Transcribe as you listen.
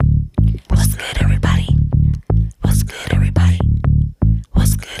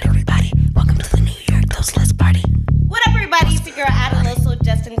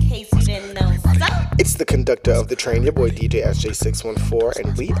conductor of the train, your boy DJ SJ614,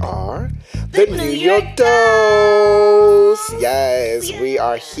 and we are the New York Dose. Yes, we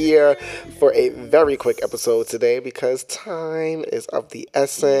are here for a very quick episode today because time is of the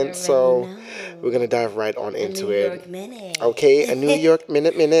essence. So we're gonna dive right on into New it. York minute. Okay, a New York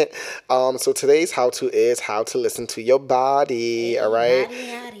minute. So today's how-to is how to listen to your body. All right.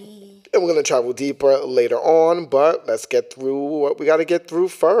 And we're going to travel deeper later on, but let's get through what we got to get through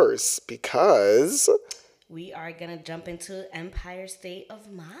first because... We are going to jump into Empire State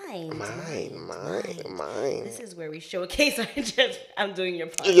of Mind. Mind. This is where we showcase our... I'm doing your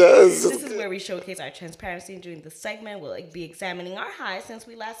part. Yes. This is where we showcase our transparency during the segment. We'll be examining our highs since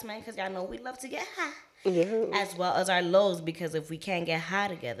we last met because y'all know we love to get high. Yeah. As well as our lows, because if we can't get high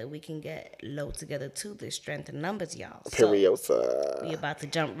together, we can get low together too. There's strength in numbers, y'all. Periosa. We about to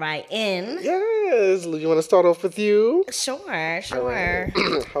jump right in. Yes. You want to start off with you? Sure. Right.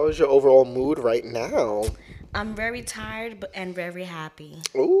 How is your overall mood right now? I'm very tired and very happy.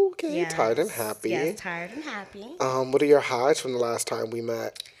 Okay, Yes. tired and happy. Yes, tired and happy. What are your highs from the last time we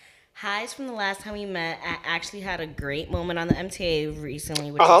met? Highs from the last time we met. I actually had a great moment on the MTA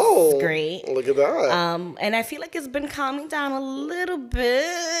recently, which is great. Look at that. And I feel like it's been calming down a little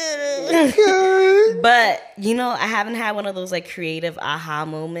bit. Okay. But, I haven't had one of those, creative aha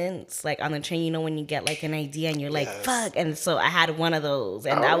moments, on the train, when you get, an idea and you're like, Yes. fuck. And so I had one of those,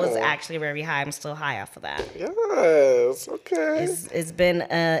 and that was actually very high. I'm still high off of that. Yes. Okay. It's been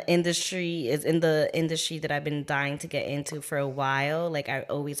it's in the industry that I've been dying to get into for a while. I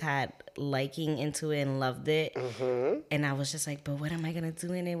always had liking into it and loved it. Mm-hmm. And I was just like, but what am I going to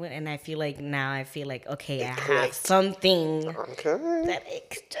do in it? And I feel like now okay, I have something that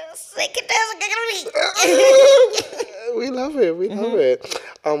it doesn't. We love it. We love it.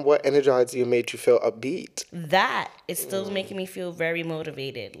 What energized you, made you feel upbeat? That is still making me feel very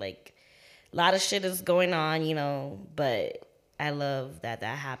motivated. A lot of shit is going on, but I love that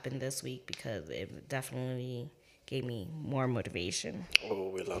happened this week because it definitely gave me more motivation. Oh,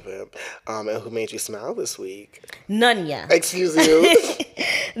 we love it. And who made you smile this week? None yet. Excuse you.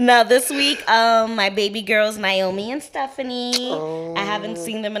 No, this week, my baby girls, Naomi and Stephanie. Oh. I haven't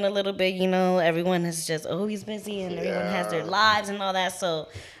seen them in a little bit. Everyone is just always busy and everyone has their lives and all that. So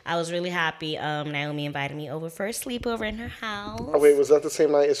I was really happy. Naomi invited me over for a sleepover in her house. Oh, wait, was that the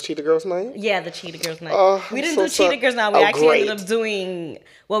same night as Cheetah Girls night? Yeah, the Cheetah Girls night. Oh, we didn't so do Cheetah sorry. Girls night. We actually great. ended up doing...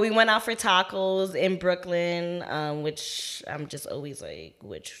 Well, we went out for tacos in Brooklyn, which I'm just always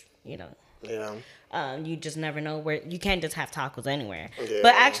Yeah. you just never know where... You can't just have tacos anywhere. Yeah.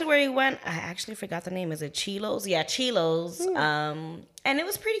 But actually where we went, I actually forgot the name. Is it Chilo's? Yeah, Chilo's. And it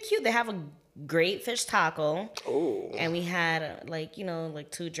was pretty cute. They have a great fish taco. Oh. And we had,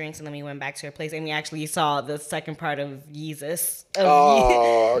 2 drinks, and then we went back to her place, and we actually saw the second part of Yeezus.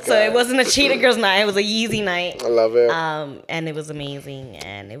 Okay. So it wasn't a Cheetah Girls night, it was a Yeezy night. I love it. And it was amazing,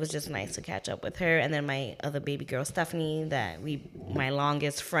 and it was just nice to catch up with her. And then my other baby girl, Stephanie, my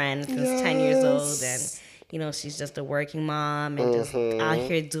longest friend since 10 years old, and, she's just a working mom, and just out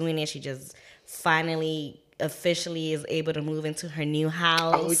here doing it. She just finally... officially is able to move into her new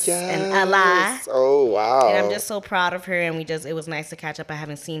house in LA. Oh, wow. And I'm just so proud of her, and it was nice to catch up. I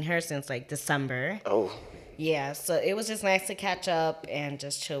haven't seen her since December. Oh. Yeah, so it was just nice to catch up and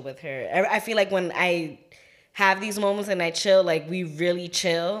just chill with her. I feel like when I have these moments and I chill, we really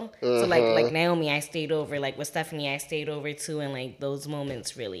chill. So like Naomi, I stayed over. With Stephanie, I stayed over too, and those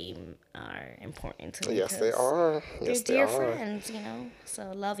moments really are important to me. Yes, they are. Yes, They're dear friends,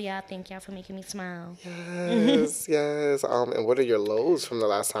 So love y'all. Thank y'all for making me smile. Yes, yes. And what are your lows from the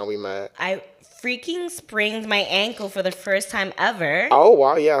last time we met? I freaking sprained my ankle for the first time ever. Oh,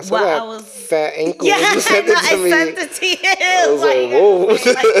 wow, yeah. I saw fat ankle Yeah, when you sent it to me. I sent it to you. I was like, whoa.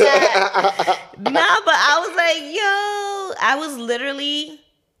 Nah, but I was like, yo. I was literally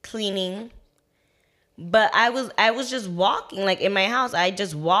cleaning. But I was just walking, in my house. I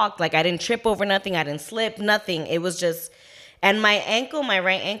just walked. I didn't trip over nothing. I didn't slip, nothing. It was just... And my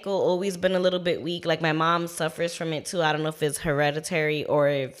right ankle, always been a little bit weak. My mom suffers from it, too. I don't know if it's hereditary or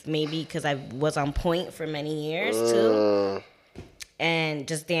if maybe because I was on point for many years, too. And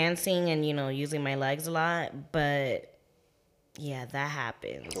just dancing and, using my legs a lot. But, yeah, that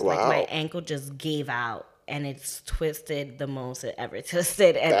happened. Wow. My ankle just gave out. And it's twisted the most it ever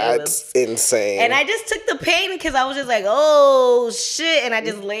twisted. And That's insane. And I just took the pain because I was just like, oh, shit. And I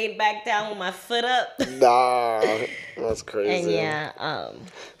just laid back down with my foot up. Nah, that's crazy. And yeah.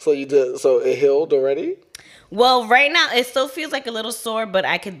 So it healed already? Well, right now, it still feels a little sore, but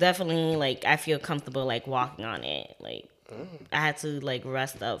I could definitely, I feel comfortable, walking on it. I had to,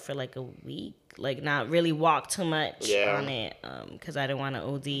 rest up for, a week. Not really walk too much on it because I didn't want to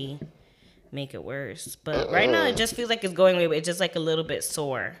OD. make it worse. But right now, it just feels like it's going away, but it's just like a little bit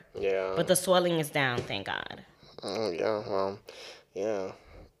sore. Yeah. But the swelling is down, thank God. Yeah, well, yeah.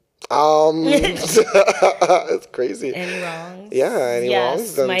 It's crazy. Any wrongs? Yeah, any wrongs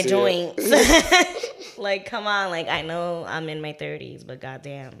Yes, done my to you? joints. Like, come on. Like, I know I'm in my 30s, but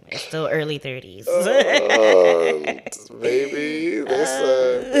goddamn, it's still early 30s. Baby,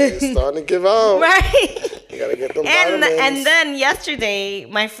 they're starting to give out. Right? You gotta get them vitamins. And then yesterday,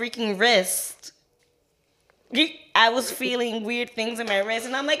 my freaking wrist. I was feeling weird things in my wrist,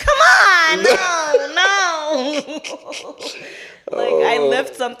 and I'm like, come on, no. Like, I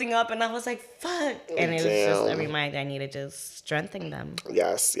lift something up, and I was like, fuck. And it was just a reminder I need to just strengthen them.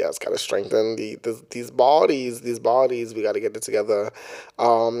 Yes, gotta strengthen these bodies. We gotta get it together.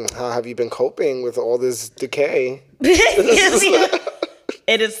 How have you been coping with all this decay?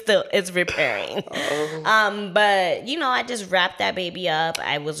 It's repairing. But I just wrapped that baby up.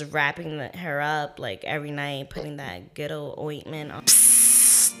 I was wrapping her up like every night, putting that good old ointment on.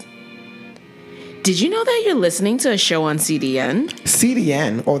 Did you know that you're listening to a show on CDN?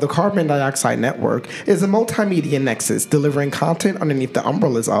 CDN, or the Carbon Dioxide Network, is a multimedia nexus delivering content underneath the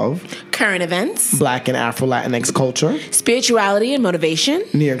umbrellas of Current events, Black and Afro-Latinx culture, spirituality and motivation,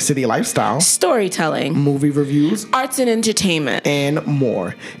 New York City lifestyle, storytelling, movie reviews, arts and entertainment, and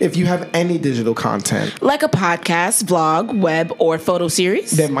more. If you have any digital content, like a podcast, vlog, web, or photo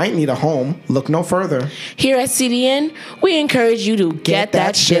series, that might need a home, look no further. Here at CDN, we encourage you to get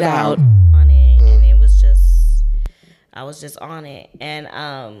that shit out. I was just on it.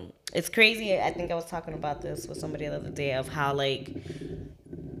 And it's crazy. I think I was talking about this with somebody the other day of how, like,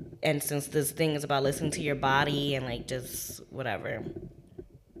 and since this thing is about listening to your body and, like, just whatever,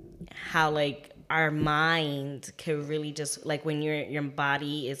 how, like, our mind can really just, like, when your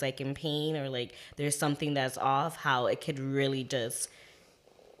body is, like, in pain or, like, there's something that's off, how it could really just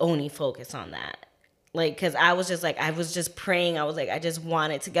only focus on that. Like, because I was just praying. I was like, I just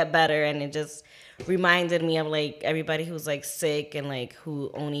want it to get better. And it just reminded me of, like, everybody who's, like, sick and, like,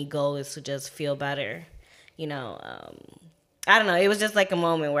 who only goal is to just feel better. I don't know. It was just, like, a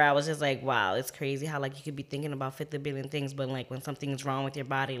moment where I was just like, wow, it's crazy how, like, you could be thinking about 50 billion things, but, like, when something's wrong with your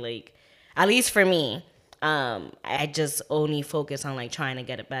body, like, at least for me, I just only focus on, like, trying to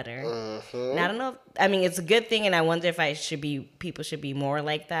get it better. Mm-hmm. And I don't know. It's a good thing, and I wonder if people should be more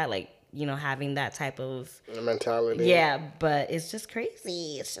like that, like, having that type of mentality. Yeah, but it's just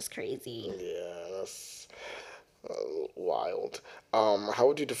crazy. Yeah, that's wild. How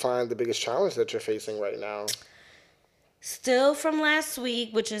would you define the biggest challenge that you're facing right now? Still from last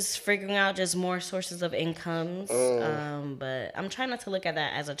week, which is figuring out just more sources of incomes. But I'm trying not to look at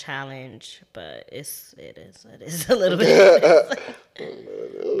that as a challenge, but it is a little bit.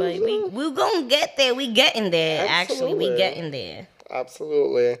 But we're gonna get there. We getting there. Absolutely. Actually, we getting there.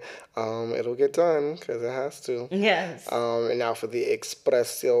 Absolutely. It'll get done because it has to. Yes. And now for the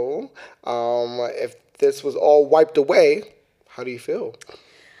espresso. If this was all wiped away, how do you feel?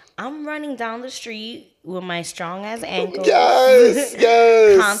 I'm running down the street with my strong ass ankles. Yes.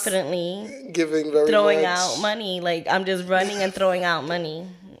 Confidently. Giving very throwing much. out money. Like, I'm just running and throwing out money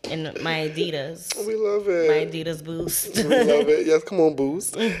in my Adidas. We love it. My Adidas Boost. We love it. Yes, come on,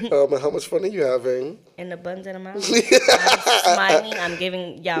 Boost. And how much fun are you having? An abundant amount. I'm smiling. I'm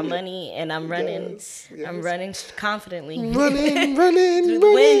giving y'all money, and I'm running. Yes. I'm running confidently. Running through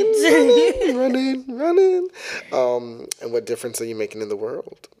the wind. running. And what difference are you making in the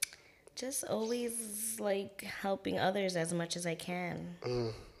world? Just always, like, helping others as much as I can.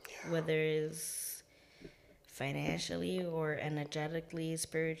 Whether it's financially or energetically,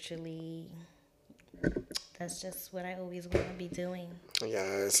 spiritually. That's just what I always want to be doing. Yeah,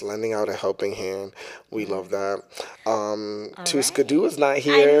 it's lending out a helping hand. We love that. Skidoo is not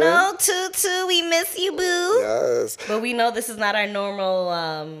here. I know, Tutu, we miss you, boo. Yes. But we know this is not our normal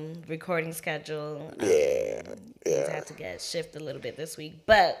recording schedule. Things had to get shifted a little bit this week.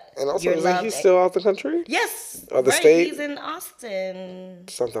 But and also, is he still out the country? Yes. Or the state? He's in Austin.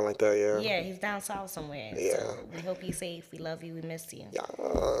 Something like that, yeah. Yeah, he's down south somewhere. Yeah. So we hope he's safe. We love you. We miss you. Yes.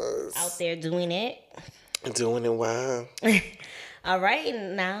 Out there doing it. Doing it well. All right,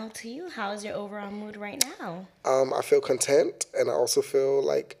 now to you. How is your overall mood right now? I feel content, and I also feel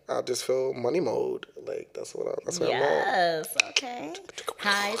like I just feel money mode. Like that's what I'm on. Yes, okay.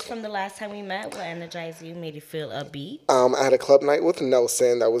 Highs from the last time we met. What energized you? Made you feel upbeat? I had a club night with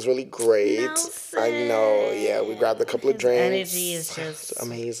Nelson. That was really great. Nelson. I know. Yeah, we grabbed a couple of drinks. Energy is just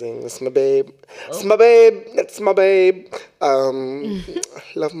amazing. It's my babe. It's my babe. It's my babe.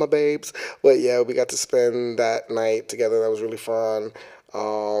 Love my babes. But yeah, we got to spend that night together. That was really fun.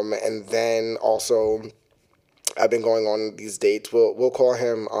 And then also, I've been going on these dates. We'll call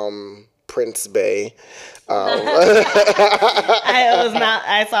him Prince Bay. I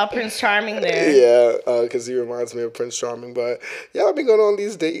saw Prince Charming there. Yeah, because he reminds me of Prince Charming. But yeah, I've been going on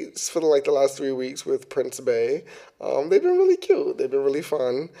these dates for the last 3 weeks with Prince Bay. They've been really cute. They've been really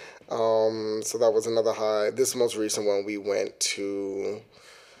fun. So that was another high. This most recent one, we went to.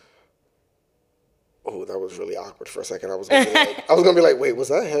 Oh, that was really awkward for a second. I was gonna be like, wait, was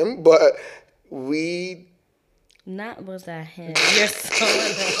that him? But we. Not was that him. You're so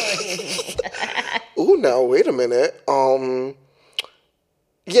annoying. Ooh, now wait a minute.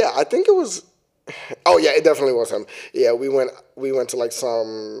 Yeah, I think it was. Oh yeah, it definitely was him. Yeah, we went to like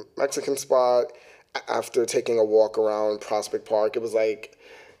some Mexican spot after taking a walk around Prospect Park. It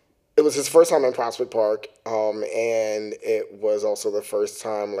was his first time in Prospect Park, and it was also the first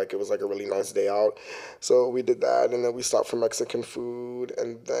time, like, it was like a really nice day out. So we did that, and then we stopped for Mexican food,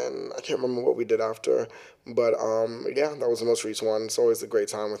 and then I can't remember what we did after. But, yeah, that was the most recent one. It's always a great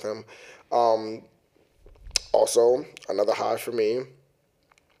time with him. Also, another high for me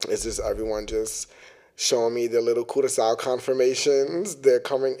is just everyone just showing me their little Curaçao confirmations. They're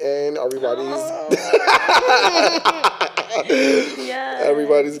coming in.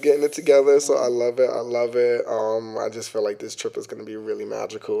 Everybody's getting it together, so I love it. I just feel like this trip is going to be really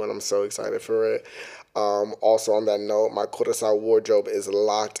magical, and I'm so excited for it. Also, on that note, my Curaçao wardrobe is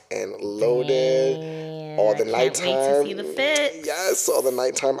locked and loaded. All the nighttime. Can't wait to see the fits. Yes, all the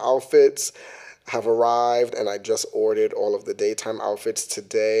nighttime outfits have arrived, and I just ordered all of the daytime outfits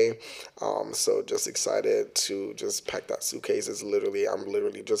today. So just excited to just pack that suitcase. I'm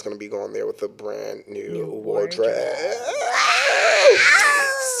literally just gonna be going there with a brand new wardrobe.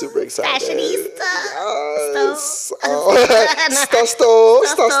 Super excited. Fashionista. Yes.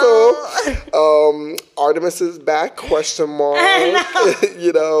 Artemis is back? Question mark.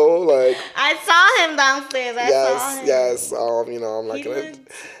 You know, like. I saw him downstairs. I saw him. Yes. You know, I'm not gonna.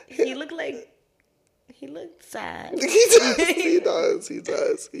 He looked like. He looked sad. He does. He's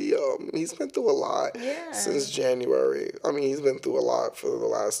been through a lot since January. I mean, he's been through a lot for the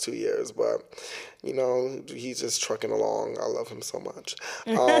last 2 years, but, you know, he's just trucking along. I love him so much.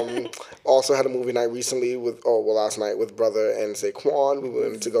 Also had a movie night recently last night with Brother and Saquon. We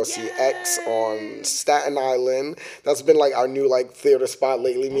went to go see X on Staten Island. That's been like our new like theater spot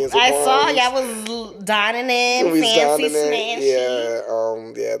lately. Me and Saquon. I saw y'all was dining in, fancy smashy.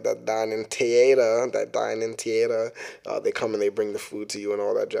 Yeah, that dining theater. They come and they bring the food to you and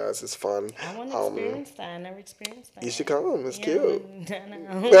all that jazz. It's fun. I want to experience that. I never experienced that. You should come. It's cute. I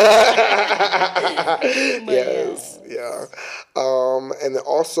know. Yes, yeah. And then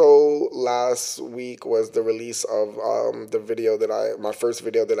also last week was the release of my first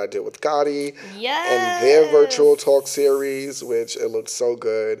video that I did with Gotti. Yes. And their virtual talk series, which it looked so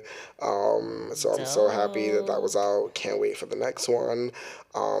good. So I'm so happy that was out. Can't wait for the next one.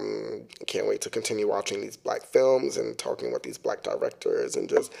 Can't wait to continue watching these black films and talking with these black directors and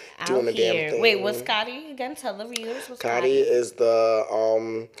just doing the damn thing. Wait, what's Gotti again? Tell the viewers what's Gotti is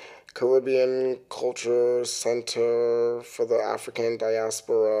the Caribbean Culture Center for the African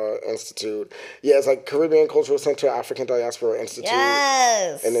Diaspora Institute. Yeah, it's like Caribbean Cultural Center, African Diaspora Institute.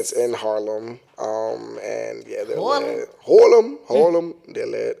 Yes. And it's in Harlem. And yeah, they're lit. Harlem. They're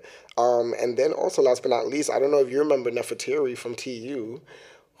lit. And then also, last but not least, I don't know if you remember Nefertiri from TU,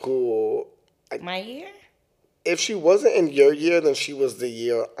 who... My year? If she wasn't in your year, then she was the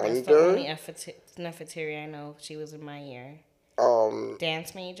year under. That's the only Nefertiri I know. She was in my year.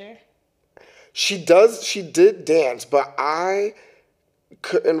 Dance major? She did dance, but I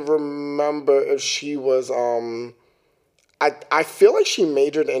couldn't remember if she was, I feel like she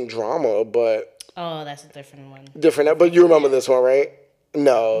majored in drama, but. Oh, that's a different one. But you remember this one, right?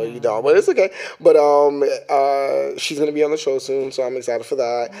 No, you don't, but it's okay. But she's gonna be on the show soon, so I'm excited for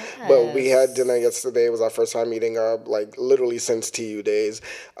that. Yes. But we had dinner yesterday. It was our first time meeting up, like literally since TU days,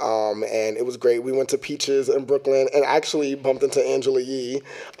 and it was great. We went to Peaches in Brooklyn and actually bumped into Angela Yee.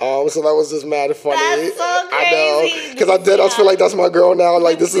 So that was just mad funny. That's so crazy. I know, because I feel like that's my girl now.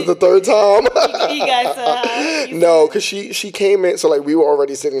 Like this is the third time. You guys No, because she came in. So like we were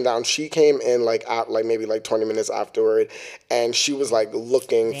already sitting down. She came in like maybe 20 minutes afterward, and she was like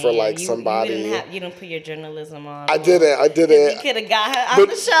looking for like somebody. You didn't put your journalism on. I didn't. You could have got her on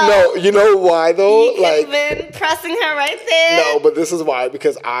the show. No, you know why though? You could have been pressing her right there. No, but this is why,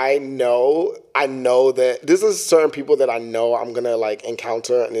 because I know that this is certain people that I know I'm gonna like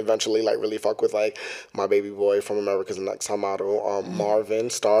encounter and eventually like really fuck with, like my baby boy from America's Next Top Model,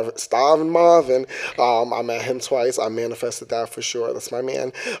 Marvin, Starvin Marvin. I met him twice. I manifested that for sure. That's my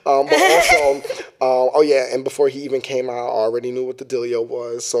man. But also, and before he even came out, I already knew what the dealio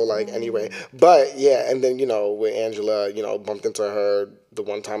was. So like anyway, but yeah, and then with Angela, bumped into her the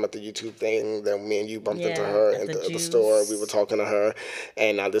one time at the YouTube thing, then me and you bumped into Yeah, her at at the the Juice. store. We were talking to her,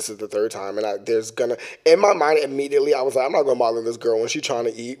 and now this is the third time. And in my mind immediately, I was like, I'm not gonna bother this girl when she's trying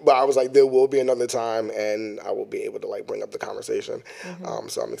to eat. But I was like, there will be another time, and I will be able to like bring up the conversation.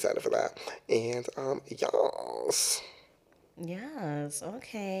 So I'm excited for that. And yes. Yes.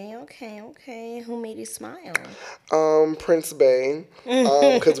 Okay. Who made you smile? Prince Bay,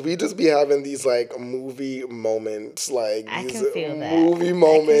 because we just be having these like movie moments, like I these can feel that. movie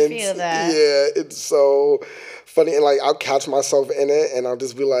moments. feel that. Yeah, it's so funny, and like I'll catch myself in it, and I'll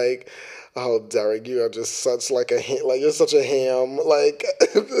just be like, "Oh, Derek, you are just such like you're such a ham, like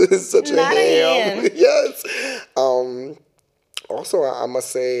such Not a ham. Yes. Also, I must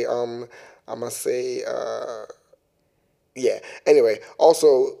say, yeah. Anyway,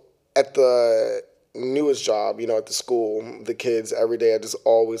 also at the newest job, at the school, the kids every day are just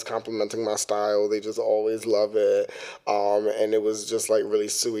always complimenting my style. They just always love it. And it was just like really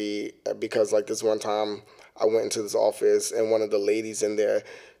sweet because like this one time I went into this office and one of the ladies in there,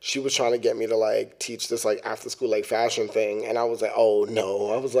 she was trying to get me to like teach this like after school like fashion thing, and I was like, oh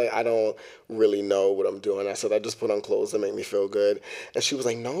no, I was like, I don't really know what I'm doing. I said I just put on clothes that make me feel good, and she was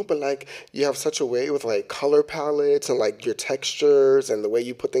like, no, but like you have such a way with like color palettes and like your textures and the way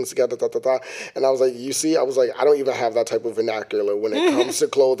you put things together, and I was like, you see, I was like, I don't even have that type of vernacular when it comes to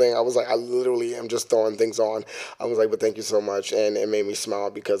clothing. I was like, I literally am just throwing things on. I was like, but thank you so much, and it made me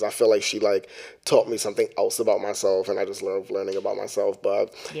smile because I feel like she like taught me something else about myself, and I just love learning about myself.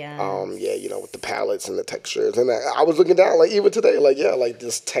 But Yeah. with the palettes and the textures, and I was looking down, like even today, like like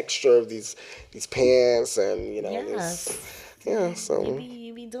this texture of these pants, and so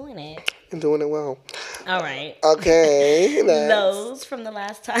You be doing it. I'm doing it well. All right. Okay, next. Those from the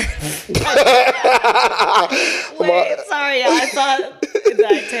last time. Wait, sorry, I saw the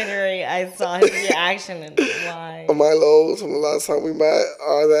itinerary. I saw his reaction and why. My lows from the last time we met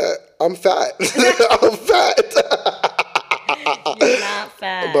are that I'm fat. I'm fat. You're not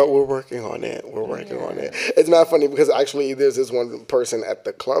fat. But we're working on it. We're working on it. It's not funny because actually there's this one person at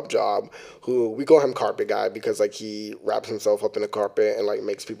the club job who we call him Carpet Guy because like he wraps himself up in a carpet and like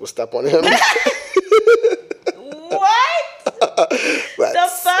makes people step on him. What? The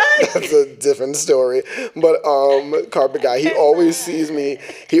fuck? That's a different story. But Carpet Guy, he always sees me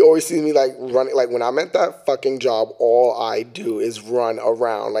like running. Like when I'm at that fucking job, all I do is run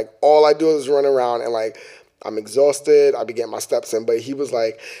around. Like all I do is run around, and like I'm exhausted. I be getting my steps in. But he was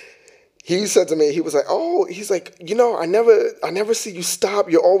like, he said to me, he was like, oh, he's like, I never see you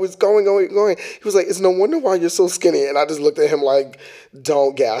stop. You're always going. He was like, it's no wonder why you're so skinny. And I just looked at him like,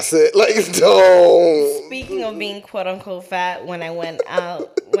 don't gas it. Like, don't. Speaking of being quote unquote fat, when I went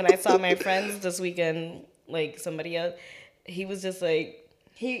out, when I saw my friends this weekend, like somebody else, he was just like,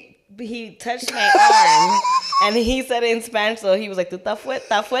 he touched my arm and he said it in Spanish, so he was like, tú estás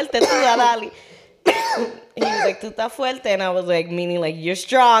fuerte, tú dale. He was like, tú estás fuerte, and I was like, meaning like you're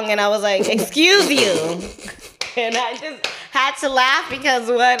strong, and I was like, excuse you, and I just had to laugh because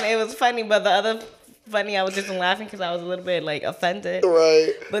one, it was funny, but the other funny, I was just laughing because I was a little bit like offended.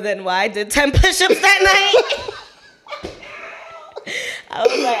 Right. But then why I did 10 push-ups that night? I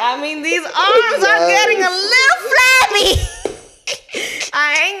was like, I mean, these arms are getting a little flabby.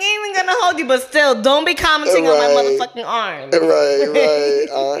 I ain't even gonna hold you, but still, don't be commenting on my motherfucking arms. Right.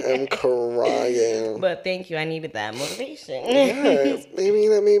 I am crying. But thank you, I needed that motivation. Yes, baby,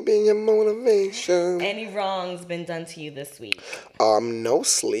 let me be your motivation. Any wrongs been done to you this week? No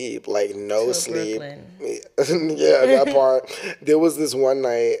sleep, like no To sleep. Brooklyn. Yeah, that part. There was this one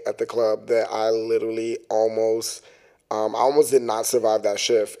night at the club that I literally almost did not survive that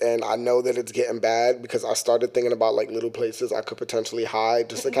shift, and I know that it's getting bad because I started thinking about like little places I could potentially hide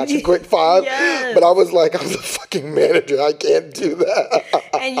just to catch a quick five. Yes. But I was like, I'm the fucking manager. I can't do that.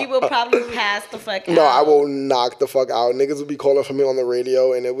 And you will probably pass the fuck out. No, I will knock the fuck out. Niggas would be calling for me on the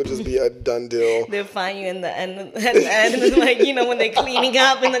radio, and it would just be a done deal. They'll find you in the end, like, when they're cleaning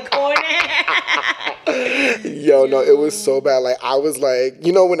up in the corner. Yo, no, it was so bad. Like, I was like,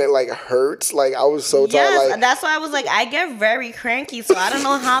 when it like hurts? Like, I was so tired. Yes, like, that's why I was like, I get very cranky, so I don't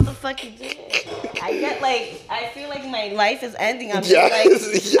know how the fuck you do it. I get like, I feel like my life is ending. I'm just like,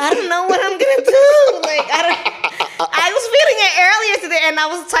 I don't know what I'm gonna do. Like, I was feeling it earlier today, and I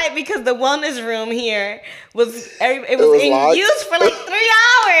was tight because the wellness room here was in use for like 3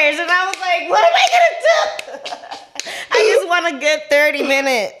 hours, and I was like, what am I gonna do? I just want on a good 30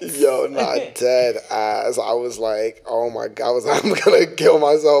 minutes. Yo, not dead ass. I was like, oh my God, I'm gonna kill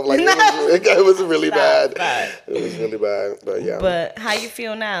myself. Like it was really bad. It was really bad. But yeah. But how you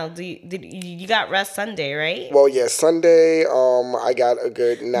feel now? You got rest Sunday, right? Well, yeah, Sunday. I got a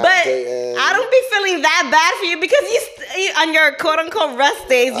good nap But day in. I don't be feeling that bad for you because you on your quote unquote rest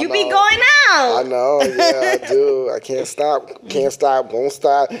days, you be going out. I know, yeah, I do. I can't stop, won't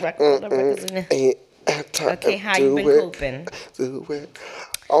stop. Okay, how you been coping? Do it.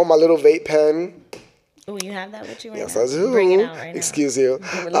 Oh, my little vape pen. Oh, you have that with you right Yes, now? I do. Bring it out right now. Excuse you.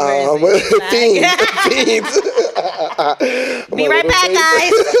 Where is it? Fiends. Be right back,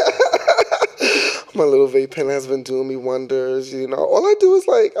 guys. My little vape pen has been doing me wonders. You know, all I do is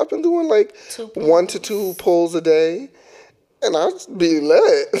I've been doing 1 to 2 pulls a day. And I just be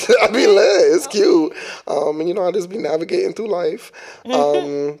lit. I be lit. It's cute. And I just be navigating through life.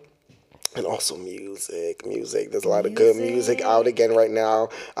 And also music. There's a lot of good music out again right now.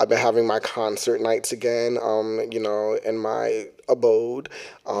 I've been having my concert nights again, in my abode.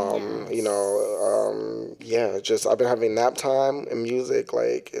 I've been having nap time and music,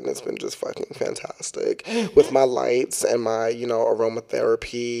 and it's been just fucking fantastic. With my lights and my,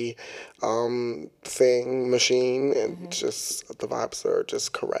 aromatherapy machine, and just the vibes are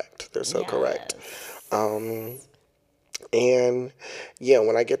just correct. They're so correct. And yeah,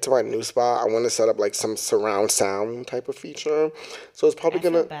 when I get to my new spot, I want to set up some surround sound type of feature. So it's probably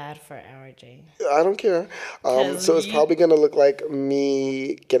gonna. Feel bad for RJ. I don't care. So it's probably gonna look like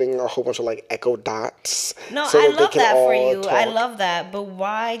me getting a whole bunch of Echo Dots. No, so I love that for you. Talk. I love that. But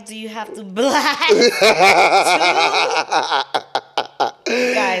why do you have to blast?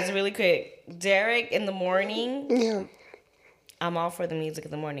 Guys, really quick. Derek in the morning. Yeah. I'm all for the music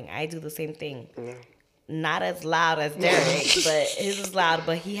in the morning. I do the same thing. Yeah. Not as loud as Derek, but his is loud.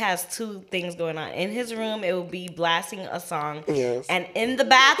 But he has 2 things going on. In his room, it will be blasting a song. Yes. And in the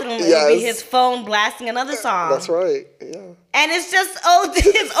bathroom, it will be his phone blasting another song. That's right. Yeah. And it's just,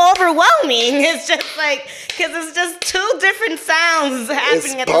 it's overwhelming. It's just because it's just 2 different sounds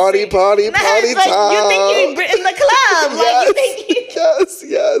happening at the same time. Party time. You think you're in the club. Yes. You think you...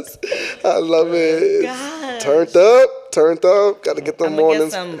 Yes. I love it. God. Turned up. Gotta get the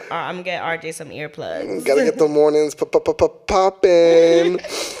mornings. I'm gonna get RJ some earplugs. Gotta get the mornings popping.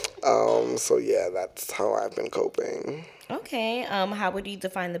 So yeah, that's how I've been coping. Okay. How would you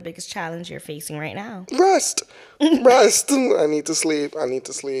define the biggest challenge you're facing right now? Rest. I need to sleep.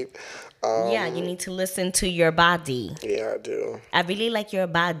 Yeah, you need to listen to your body. Yeah, I do. I really like your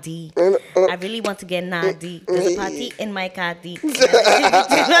body. I really want to get naughty. There's a party in my body.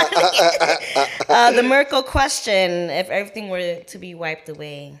 The Merkel question: if everything were to be wiped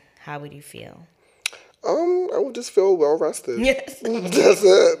away, how would you feel? I would just feel well rested. Yes. That's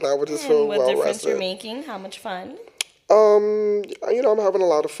it. I would just feel well rested. What difference you're making? How much fun? I'm having a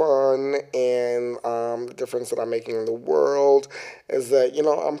lot of fun, and the difference that I'm making in the world is that,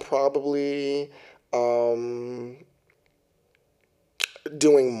 I'm probably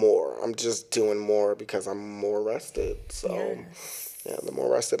doing more. I'm just doing more because I'm more rested. So, yeah, the more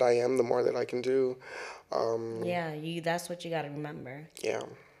rested I am, the more that I can do. That's what you got to remember. Yeah.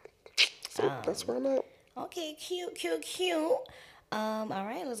 So that's where I'm at. Okay, cute. All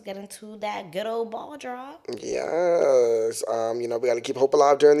right, let's get into that good old ball drop. Yes. We got to keep hope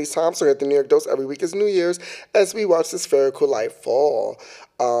alive during these times. So here at the New York Dose, every week is New Year's as we watch the spherical light fall.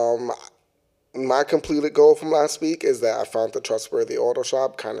 My completed goal from last week is that I found the trustworthy auto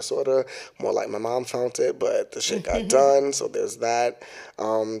shop, kind of, sort of, more like my mom found it, but the shit got done, so there's that.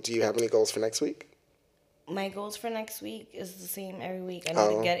 Do you have any goals for next week? My goals for next week is the same every week. I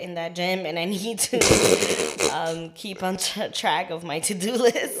need to get in that gym, and I need to keep on track of my to-do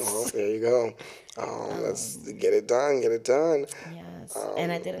list. Oh, there you go. Let's get it done. Yes,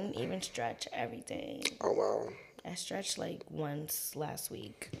 and I didn't even stretch every day. Oh, wow. I stretched once last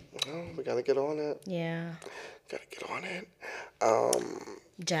week. Oh, we got to get on it. Yeah. Got to get on it.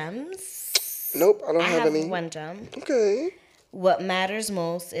 Gems? Nope, I don't have any. I have one gem. Okay. What matters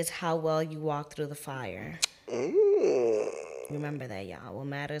most is how well you walk through the fire. Remember that, y'all. What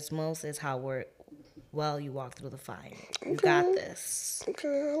matters most is how well you walk through the fire. You got this.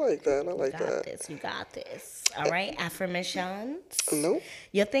 Okay, I like that. You got this. All right, affirmations. Nope.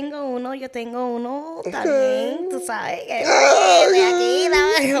 Yo tengo uno. Okay. También, tú sabes.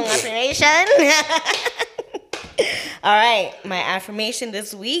 Affirmation. All right, my affirmation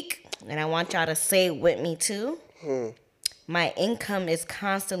this week, and I want y'all to say it with me too. My income is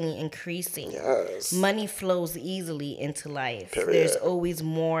constantly increasing. Yes. Money flows easily into life. Period. There's always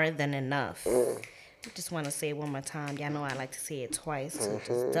more than enough. Just want to say it one more time. Y'all know I like to say it twice to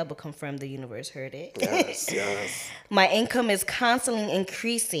just double confirm the universe heard it. Yes, yes. My income is constantly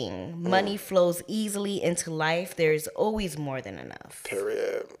increasing. Money flows easily into life. There's always more than enough.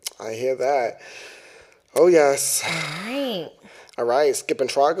 Period. I hear that. Oh, yes. Right. All right, skipping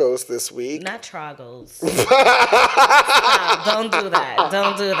Tragos this week. Not Tragos. Stop. Don't do that.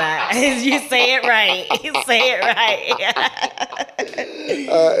 Don't do that. You say it right. You say it right.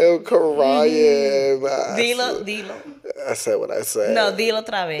 El Karayan. Dilo. I said what I said. No, dilo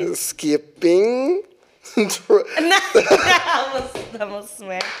otra vez. Skipping. I'm gonna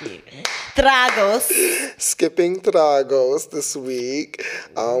smack you. Tragos. Skipping Tragos this week.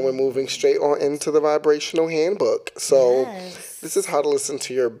 We're moving straight on into the vibrational handbook. So this is how to listen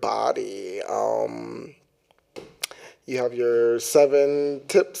to your body. You have your 7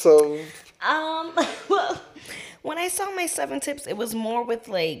 tips of... Well, when I saw my 7 tips, it was more with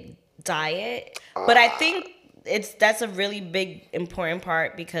like diet. But I think that's a really big important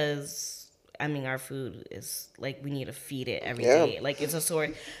part because I mean, our food is like we need to feed it every day. Like it's a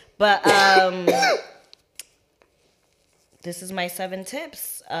sort. But this is my 7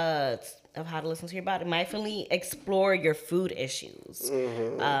 tips of how to listen to your body. Mindfully explore your food issues.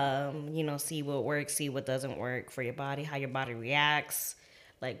 See what works, see what doesn't work for your body, how your body reacts.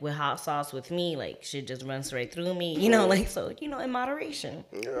 Like with hot sauce with me, like shit just runs right through me. In moderation.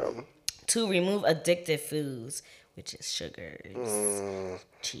 Yeah. 2, remove addictive foods, which is sugars,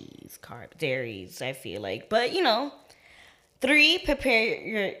 cheese, carbs, dairies, I feel like. But, 3, prepare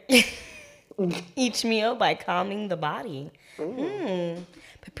your each meal by calming the body.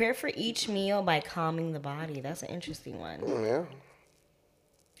 Prepare for each meal by calming the body. That's an interesting one. Yeah.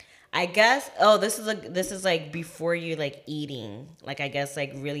 I guess, this is like before you like eating. Like, I guess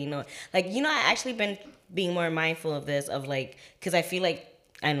like really know. Like, I actually been being more mindful of this, of like, because I feel like,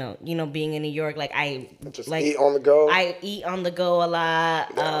 I know, being in New York, like I just like eat on the go. I eat on the go a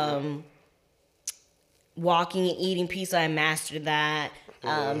lot. Walking and eating pizza, I mastered that.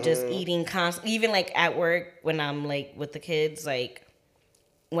 Just eating constantly, even like at work when I'm like with the kids, like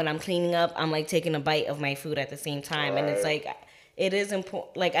when I'm cleaning up, I'm like taking a bite of my food at the same time, and it's like it is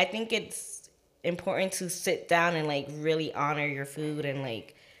important. Like I think it's important to sit down and like really honor your food and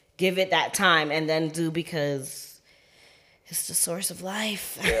like give it that time, and then do because. It's the source of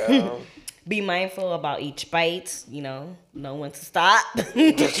life. Yeah. Be mindful about each bite, know when to stop.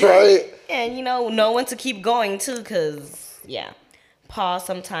 That's right. And, know when to keep going, too, because, pause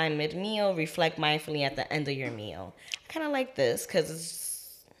sometime mid-meal, reflect mindfully at the end of your meal. I kind of like this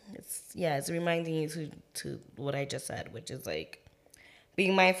because it's reminding you to what I just said, which is, like,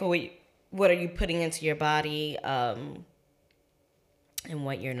 being mindful what are you putting into your body and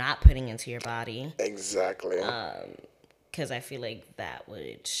what you're not putting into your body. Exactly. Because I feel like that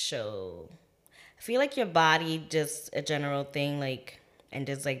would show. I feel like your body, just a general thing, like, and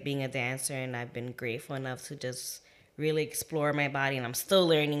just like being a dancer, and I've been grateful enough to just really explore my body, and I'm still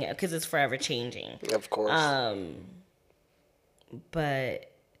learning it because it's forever changing. Of course.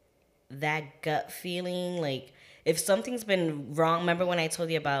 But that gut feeling, like, if something's been wrong, remember when I told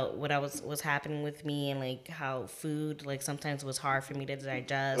you about what was happening with me and like how food like sometimes was hard for me to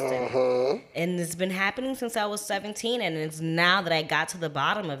digest, and it's been happening since I was 17, and it's now that I got to the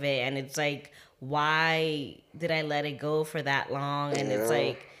bottom of it, and it's like, why did I let it go for that long? And it's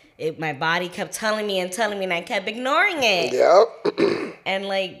like my body kept telling me, and I kept ignoring it. Yep. And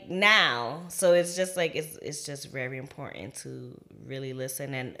like now, so it's just like it's just very important to really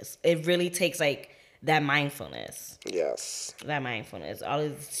listen, and it really takes like. That mindfulness. Yes. That mindfulness. All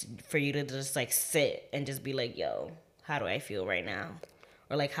is for you to just like sit and just be like, yo, how do I feel right now?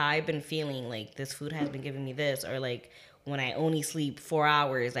 Or like how I've been feeling, like this food has been giving me this. Or like when I only sleep 4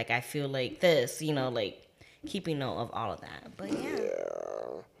 hours, like I feel like this, like keeping note of all of that. But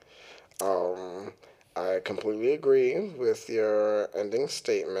I completely agree with your ending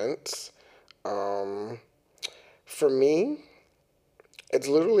statements. For me, it's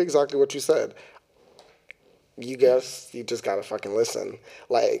literally exactly what you said. You just gotta fucking listen.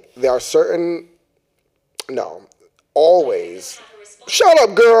 Like, there are certain, always, shut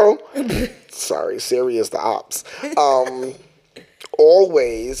up, girl. Sorry, Siri is the ops.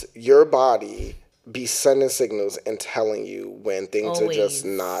 Always, your body be sending signals and telling you when things are just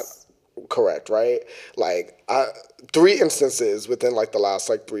not correct, right? Like, 3 instances within, like, the last,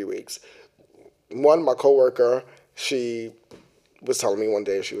 like, 3 weeks. One, my coworker, she was telling me one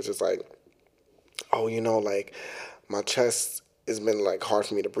day, she was just like, oh, like, my chest it's been like hard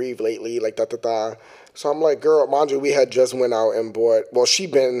for me to breathe lately, like da da da. So I'm like, girl, mind you, we had just went out and bought, well, she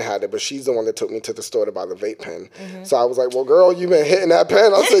been had it, but she's the one that took me to the store to buy the vape pen. So I was like, well, girl, you been hitting that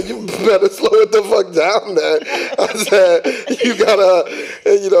pen. I said, you better slow it the fuck down, man. I said, you gotta,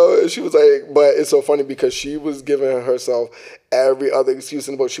 and, you know, and she was like, but it's so funny because she was giving herself every other excuse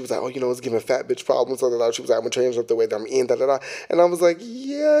in the book. She was like, oh, you know, it's giving fat bitch problems, da da da. She was like, I'm gonna change up the way that I'm eating, da da da. And I was like,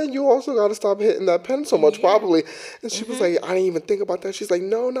 yeah, you also gotta stop hitting that pen so much, probably. And she was like, I didn't even think about that. She's like,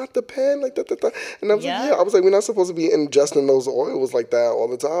 no, not the pen, like da da da. And I was like, yeah. I was like, we're not supposed to be ingesting those oils like that all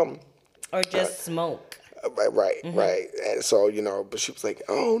the time. Or just smoke. Right. And so, you know, but she was like,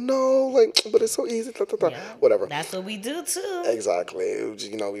 oh no, like, but it's so easy, da, da, da. Yeah. Whatever. That's what we do too. Exactly.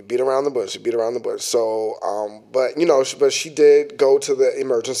 You know, we beat around the bush. So, but, you know, but she did go to the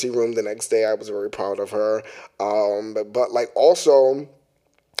emergency room the next day. I was very proud of her. But like also,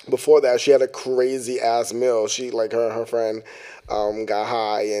 before that, she had a crazy ass meal. She, like, her friend got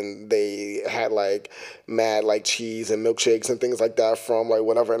high and they had like mad like cheese and milkshakes and things like that from like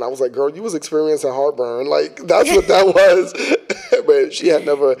whatever. And I was like, girl, you was experiencing heartburn. Like, that's what that was. But she had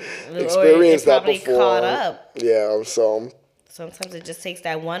never experienced that before. Caught up. Yeah, so. Sometimes it just takes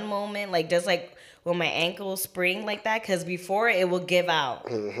that one moment, like just like when my ankle spring like that, because before it will give out.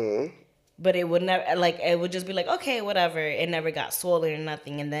 Mm-hmm. But it would never, like, it would just be like, okay, whatever. It never got swollen or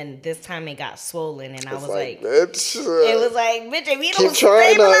nothing. And then this time it got swollen. And I was like, bitch, it was like, bitch, if you don't keep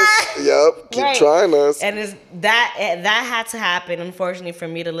trying us. Yep, keep trying us. And it's that had to happen, unfortunately, for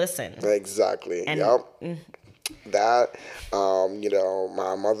me to listen. Exactly. And, yep. That, you know,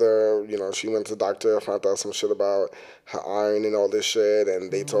 my mother, you know, she went to the doctor, found out some shit about her iron and all this shit,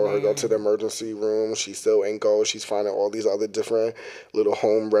 and they told her to go to the emergency room. She still ain't go. She's finding all these other different little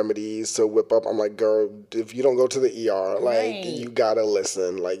home remedies to whip up. I'm like, girl, if you don't go to the ER, like, you gotta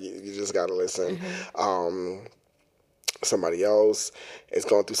listen. Like, you just gotta listen. Somebody else is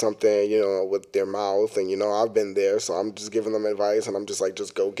going through something, you know, with their mouth, and, you know, I've been there, so I'm just giving them advice, and I'm just like,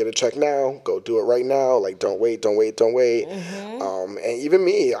 just go get a check now, go do it right now, like, don't wait. And even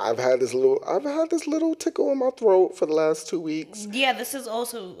me, I've had this little tickle in my throat for the last 2 weeks. Yeah, this is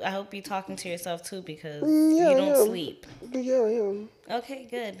also, I hope you're talking to yourself too, because you don't sleep. Yeah, I am. Okay,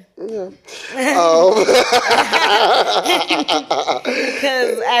 good. Yeah.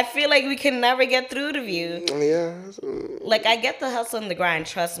 Because I feel like we can never get through to you. Yeah. Like, I get the hustle and the grind,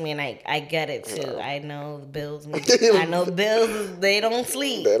 trust me, and I get it too. I know the bills. They don't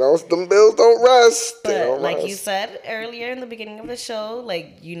sleep. Them bills don't rest. But like you said earlier in the beginning of the show,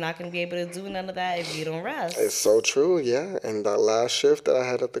 like, you're not going to be able to do none of that if you don't rest. It's so true, yeah. And that last shift that I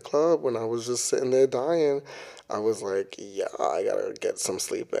had at the club when I was just sitting there dying, I was like, yeah, I gotta get some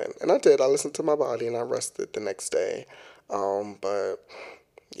sleep in. And I did. I listened to my body and I rested the next day. But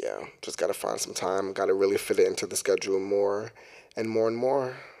yeah, just gotta find some time. Gotta really fit it into the schedule more and more and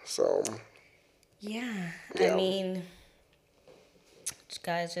more. So yeah. I mean,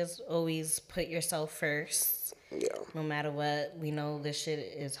 guys, just always put yourself first. Yeah. No matter what, we know this shit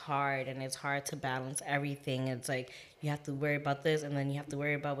is hard, and it's hard to balance everything. It's like you have to worry about this, and then you have to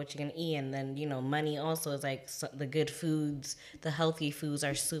worry about what you're gonna eat, and then, you know, money also is like the good foods, the healthy foods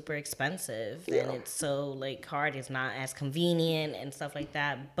are super expensive, and it's so like hard. It's not as convenient and stuff like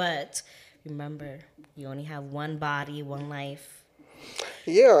that. But remember, you only have one body, one life.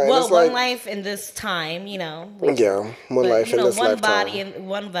 Yeah. Well, one life in this time, you know. Yeah, one life in this lifetime. One body and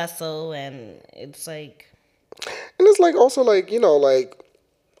one vessel, and it's like. And it's like also like, you know, like,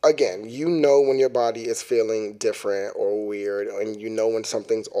 again, you know when your body is feeling different or weird, and you know when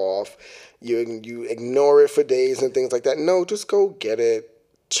something's off. You ignore it for days and things like that. No, just go get it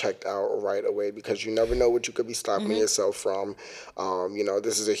checked out right away, because you never know what you could be stopping yourself from. You know,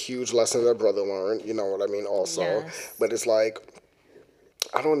 this is a huge lesson that brother learned, you know what I mean, also. Yes. But it's like,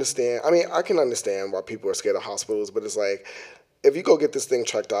 I don't understand. I mean, I can understand why people are scared of hospitals, but it's like, if you go get this thing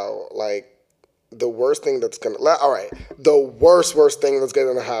checked out, like, the worst thing that's gonna, all right, the worst thing that's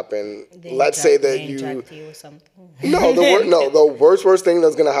gonna happen. Let's say that you or something. The worst thing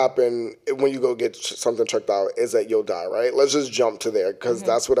that's gonna happen when you go get something checked out is that you'll die. Right? Let's just jump to there, because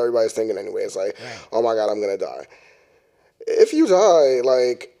that's what everybody's thinking anyway. It's like, oh my God, I'm gonna die. If you die,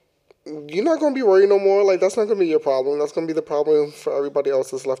 like, you're not going to be worried no more. Like, that's not going to be your problem. That's going to be the problem for everybody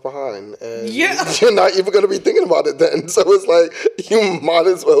else that's left behind. And you're not even going to be thinking about it then. So it's like, you might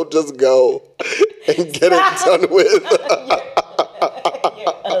as well just go and get it done with.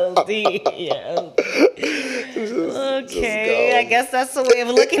 Okay, I guess that's the way of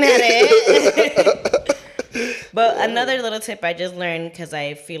looking at it. But another little tip I just learned, because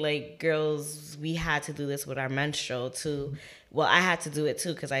I feel like girls, we had to do this with our menstrual too. Well, I had to do it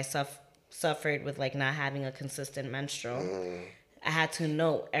too, because I suffered with like not having a consistent menstrual. I had to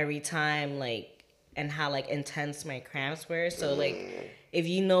note every time like and how like intense my cramps were. So like if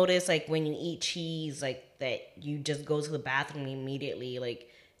you notice like when you eat cheese like that you just go to the bathroom immediately, like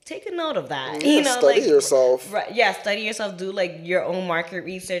take a note of that. You know, study like, yourself. Right, yeah, study yourself. Do like your own market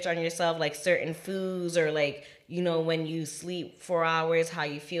research on yourself, like certain foods or like, you know, when you sleep 4 hours, how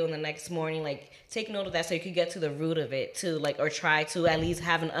you feel in the next morning. Like take note of that so you could get to the root of it too, like, or try to at least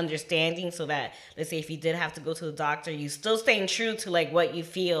have an understanding so that, let's say if you did have to go to the doctor, you still staying true to like what you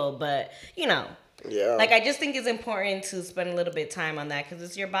feel, but you know. Yeah. Like, I just think it's important to spend a little bit of time on that because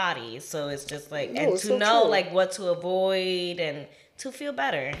it's your body. So it's just like, and to so know true. like what to avoid and to feel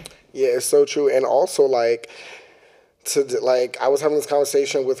better. Yeah, it's so true. And also, like, I was having this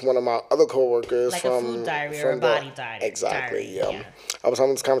conversation with one of my other coworkers Like from a food diary or a body diary. Exactly. Diary, Yeah. I was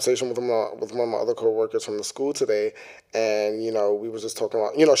having this conversation with one of my other coworkers from the school today, and you know, we were just talking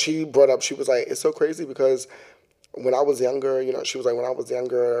about. You know, she brought up. She was like, "It's so crazy because." When I was younger, you know, she was like, when I was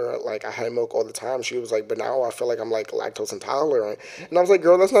younger, like, I had milk all the time. She was like, but now I feel like I'm, like, lactose intolerant. And I was like,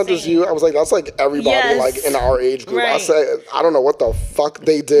 girl, that's not just you. I was like, that's, like, everybody, like, in our age group. Right. I said, I don't know what the fuck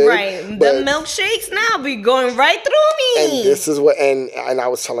they did. Right. The milkshakes now be going right through me. And this is what, and I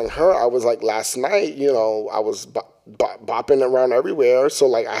was telling her, I was like, last night, you know, I was bopping around everywhere. So,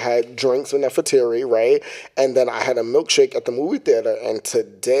 like, I had drinks in Nefertiti, right? And then I had a milkshake at the movie theater. And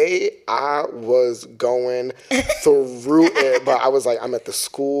today I was going through it. But I was like, I'm at the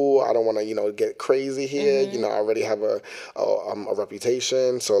school. I don't want to, you know, get crazy here. You know, I already have a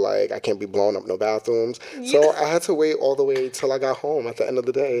reputation. So, like, I can't be blowing up no bathrooms. Yeah. So I had to wait all the way till I got home at the end of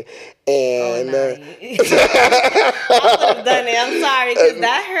the day. And I would have done it. I'm sorry, because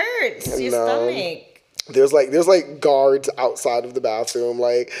that hurts your stomach. There's like guards outside of the bathroom,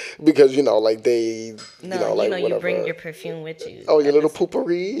 like, because you know, like they, you bring your perfume with you. Oh, your little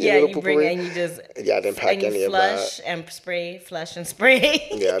poopery. Yeah, you bring it and you just. Yeah, I didn't pack any of that. Flush and spray.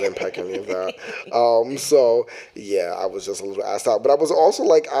 Yeah, I didn't pack any of that. So yeah, I was just a little assed out, but I was also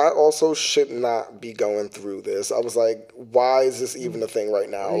like, I also should not be going through this. I was like, why is this even a thing right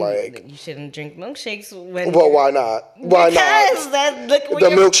now? Like, you shouldn't drink milkshakes when. Well, why not? Why not?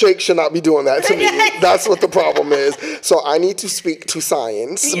 The milkshake should not be doing that to me. That's what the problem is. So I need to speak to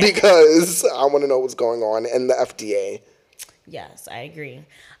science because I want to know what's going on and the FDA. Yes, I agree.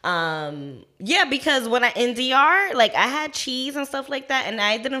 Yeah, because when in DR, like I had cheese and stuff like that, and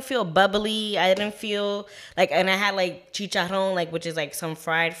I didn't feel bubbly. I didn't feel like, and I had like chicharron, like which is like some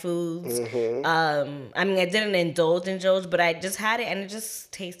fried foods. I mean, I didn't indulge, but I just had it, and it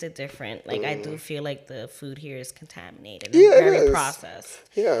just tasted different. Like I do feel like the food here is contaminated, and very processed.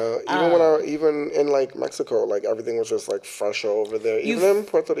 Yeah, even in like Mexico, like everything was just like fresher over there. Even in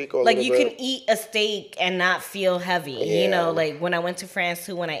Puerto Rico, like you can eat a steak and not feel heavy. Yeah. You know, like when I went to France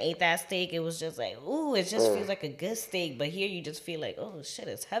too, when I ate that steak, it was just like, ooh, it just feels like a good steak. But here you just feel like, oh shit,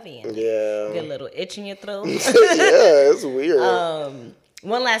 it's heavy. And you get a little itch in your throat. Yeah, it's weird.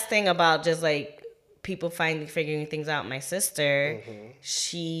 One last thing about just like people figuring things out. My sister,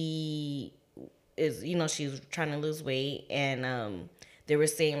 she is, you know, she's trying to lose weight, and they were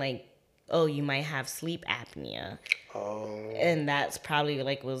saying like, oh, you might have sleep apnea. Oh. And that's probably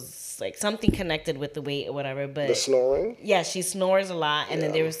like was like something connected with the weight or whatever. But the snoring? Yeah, she snores a lot. And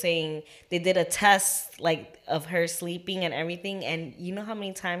then they were saying they did a test like of her sleeping and everything. And you know how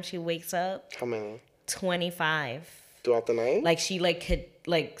many times she wakes up? How many? 25. Throughout the night? Like she like could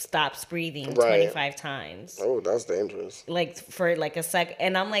like stops breathing 25 times. Oh, that's dangerous. Like for like a second.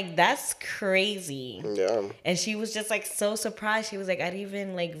 And I'm like, that's crazy. Yeah. And she was just like so surprised. She was like, I didn't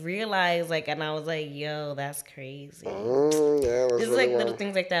even like realize, like, and I was like, yo, that's crazy. Yeah, that's just really like little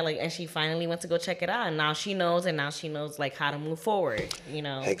things like that. Like, and she finally went to go check it out, and now she knows, like how to move forward, you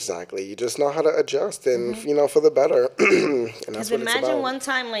know. Exactly. You just know how to adjust, and you know, for the better. And that's what it's about. Imagine one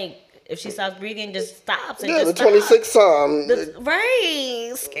time, like, if she stops breathing, just stops. And yeah, just the 26th time.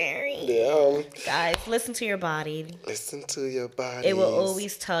 Right. Scary. Yeah. Guys, listen to your body. Listen to your body. It will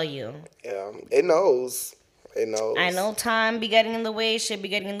always tell you. Yeah. It knows. It knows. I know time be getting in the way, shit be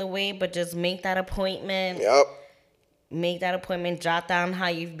getting in the way, but just make that appointment. Yep. Make that appointment. Jot down how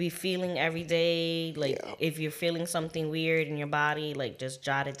you be feeling every day. Like, if you're feeling something weird in your body, like, just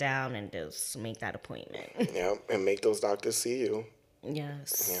jot it down and just make that appointment. Yep. And make those doctors see you.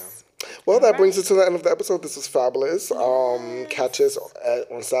 Yes. Yeah. Well, that brings us to the end of the episode. This was fabulous. Catch us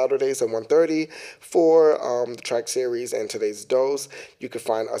on Saturdays at 1:30 for the track series and today's dose. You can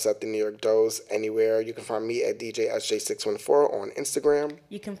find us at the New York Dose anywhere. You can find me at DJSJ614 on Instagram.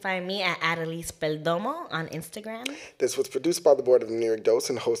 You can find me at Adelise Perdomo on Instagram. This was produced by the board of the New York Dose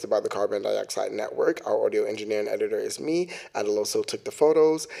and hosted by the Carbon Dioxide Network. Our audio engineer and editor is me. Adeloso took the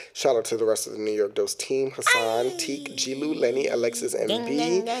photos. Shout out to the rest of the New York Dose team: Hassan, Teek, Jilu, Lenny, Alexis, and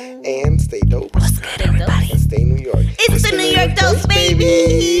V. And stay dope. What's good, everybody? And stay New York. It's the New York Dose,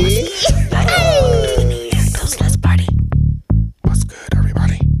 baby. Dose, let's party. What's good,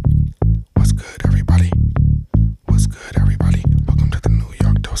 everybody? What's good, everybody? What's good, everybody? Welcome to the New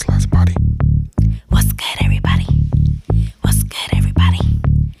York Dose. Let's party. What's good, everybody? What's good, everybody?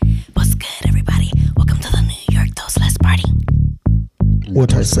 What's good, everybody? Welcome to the New York Dose. Let's party.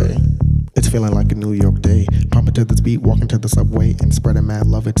 What I say? It's feeling like a New York day. Pumping to this beat, walking to the subway, and spreading mad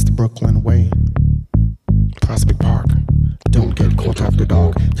love. It's the Brooklyn way. Prospect Park. Don't get caught after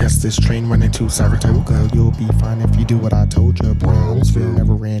dark. Yes, this train running to Saratoga. You'll be fine if you do what I told you. Brownsville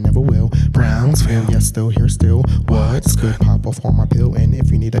never ran, never will. Brownsville, yes, still here, still. What's good? Pop off on my pill, and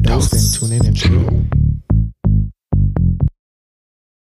if you need a dose, then tune in and chill.